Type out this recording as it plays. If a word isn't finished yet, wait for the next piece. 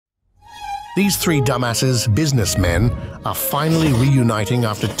These three dumbasses, businessmen, are finally reuniting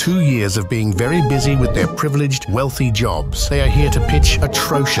after 2 years of being very busy with their privileged, wealthy jobs. They are here to pitch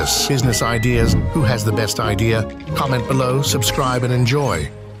atrocious business ideas. Who has the best idea? Comment below, subscribe, and enjoy.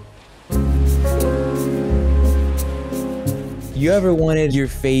 You ever wanted your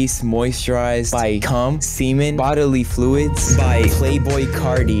face moisturized by cum, semen, bodily fluids, by Playboy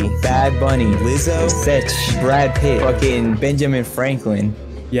Cardi, Bad Bunny, Lizzo, Setch, Brad Pitt, fucking Benjamin Franklin?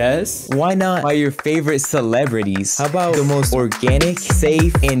 Yes? Why not by your favorite celebrities? How about the most organic,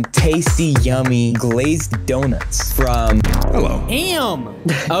 safe, and tasty, yummy glazed donuts from... Hello. Damn!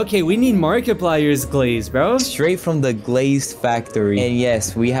 Okay, we need Markiplier's glaze, bro. Straight from the glazed factory. And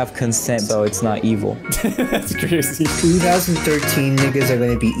yes, we have consent, so it's not evil. That's crazy. 2013 niggas are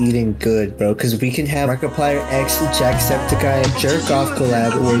gonna be eating good, bro, because we can have Markiplier X, Jacksepticeye, Jerk Off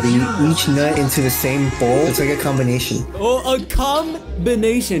collab where they eat each nut into the same bowl. It's like a combination. Oh, a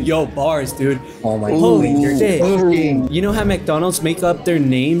combination. Yo, bars, dude. Oh my Holy god. shit. You know how McDonald's make up their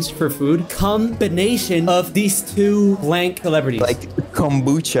names for food? Combination of these two blank celebrities. Like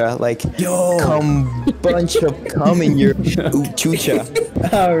kombucha, like yo, bunch of cum in your chucha.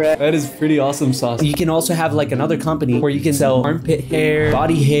 Alright. That is pretty awesome sauce. You can also have like another company where you can sell armpit hair,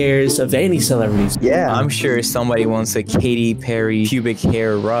 body hairs of any celebrities. Yeah, I'm sure somebody wants a Katy Perry pubic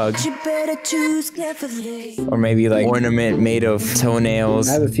hair rug. You better choose carefully. Or maybe like ornament made of toenails.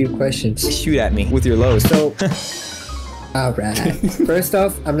 I have a few questions. Shoot at me with your lows. So, alright. First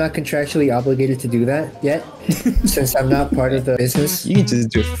off, I'm not contractually obligated to do that yet, since I'm not part of the business. You can just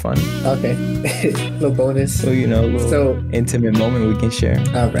do it for fun. Okay. Little bonus. So, you know, little intimate moment we can share.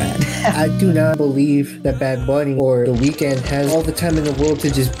 Alright. I do not believe that Bad Bunny or The Weeknd has all the time in the world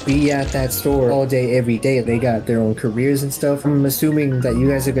to just be at that store all day, every day. They got their own careers and stuff. I'm assuming that you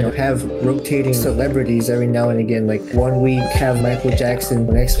guys are gonna have rotating celebrities every now and again. Like 1 week have Michael Jackson,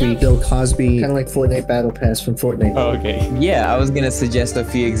 next week Bill Cosby, kind of like Fortnite Battle Pass from Fortnite. Oh, okay. Yeah, I was gonna suggest a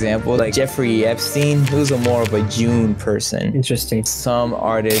few examples. Like Jeffrey Epstein, who's more of a June person. Interesting. Some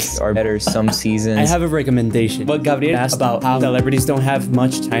artists are better some seasons. I have a recommendation. What Gabriel asked about how celebrities don't have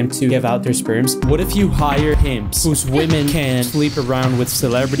much time to give out their sperms. What if you hire pimps whose women can sleep around with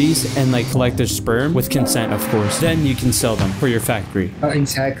celebrities and like collect their sperm with consent, of course? Then you can sell them for your factory.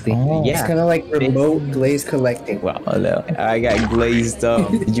 Exactly. Oh, It's kind of like remote glaze collecting. Wow, hello. I got glazed up.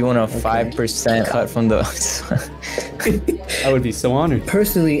 Did you want a 5% cut from the... I would be so honored.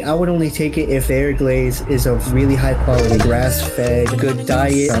 Personally, I would only take it if their glaze is of really high quality, grass-fed, good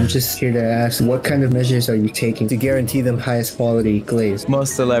diet. I'm just here to ask, what kind of measures are you taking to guarantee them highest quality glaze?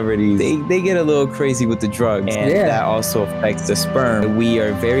 Most celebrities, they get a little crazy with the drugs, and that also affects the sperm. We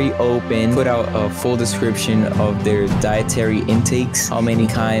are very open, put out a full description of their dietary intakes, how many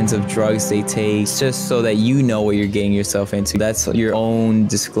kinds of drugs they take, just so that you know what you're getting yourself into. That's your own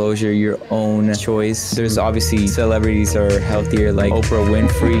disclosure, your own choice. There's obviously celebrities that are healthier, like Oprah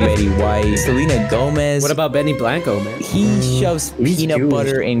Winfrey, Betty White, Selena Gomez. What about Benny Blanco, man? He shoves peanut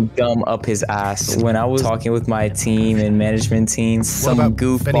butter and gum up his ass. When I was talking with my team and management team, some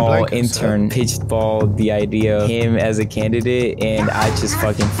goofball intern pitchballed the idea of him as a candidate, and I just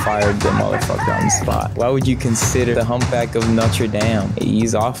fucking fired the motherfucker on the spot. Why would you consider the humpback of Notre Dame?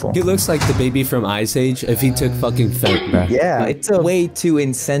 He's awful. He looks like the baby from Ice Age if he took fucking fent, bro. Yeah, it's a way to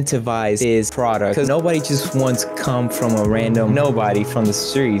incentivize his product, because nobody just wants come from a random nobody from the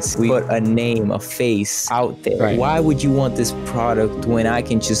streets. We put a name, a face out there. Right. Why would you want this product when I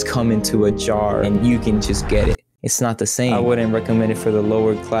can just come into a jar and you can just get it? It's not the same. I wouldn't recommend it for the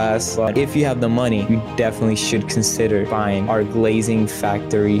lower class, but if you have the money, you definitely should consider buying our glazing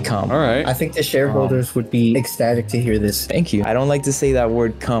factory cum. All right. I think the shareholders would be ecstatic to hear this. Thank you. I don't like to say that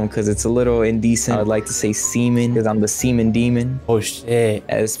word cum because it's a little indecent. I would like to say semen because I'm the semen demon. Oh shit.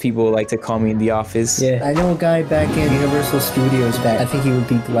 As people like to call me in the office. Yeah, I know a guy back in Universal Studios that I think he would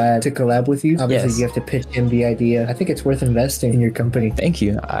be glad to collab with you. Obviously, you have to pitch him the idea. I think it's worth investing in your company. Thank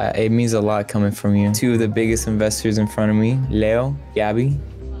you. It means a lot coming from you. Two of the biggest investors in front of me, Leo, Gabby.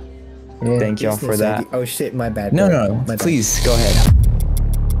 Yeah, thank y'all for that. Oh shit, my bad. No, please go ahead.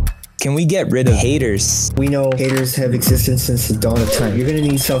 Can we get rid of haters? We know haters have existed since the dawn of time. You're gonna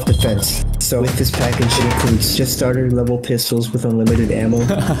need self-defense. So with this package, it includes just starter level pistols with unlimited ammo.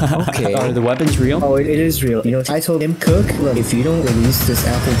 Okay. Are the weapons real? Oh, it is real. You know, I told Tim Cook, look, if you don't release this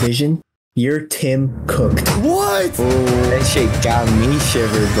Apple Vision, you're Tim cooked. What? Oh, that shit got me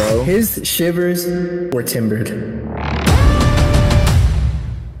shivered, bro. His shivers were timbered.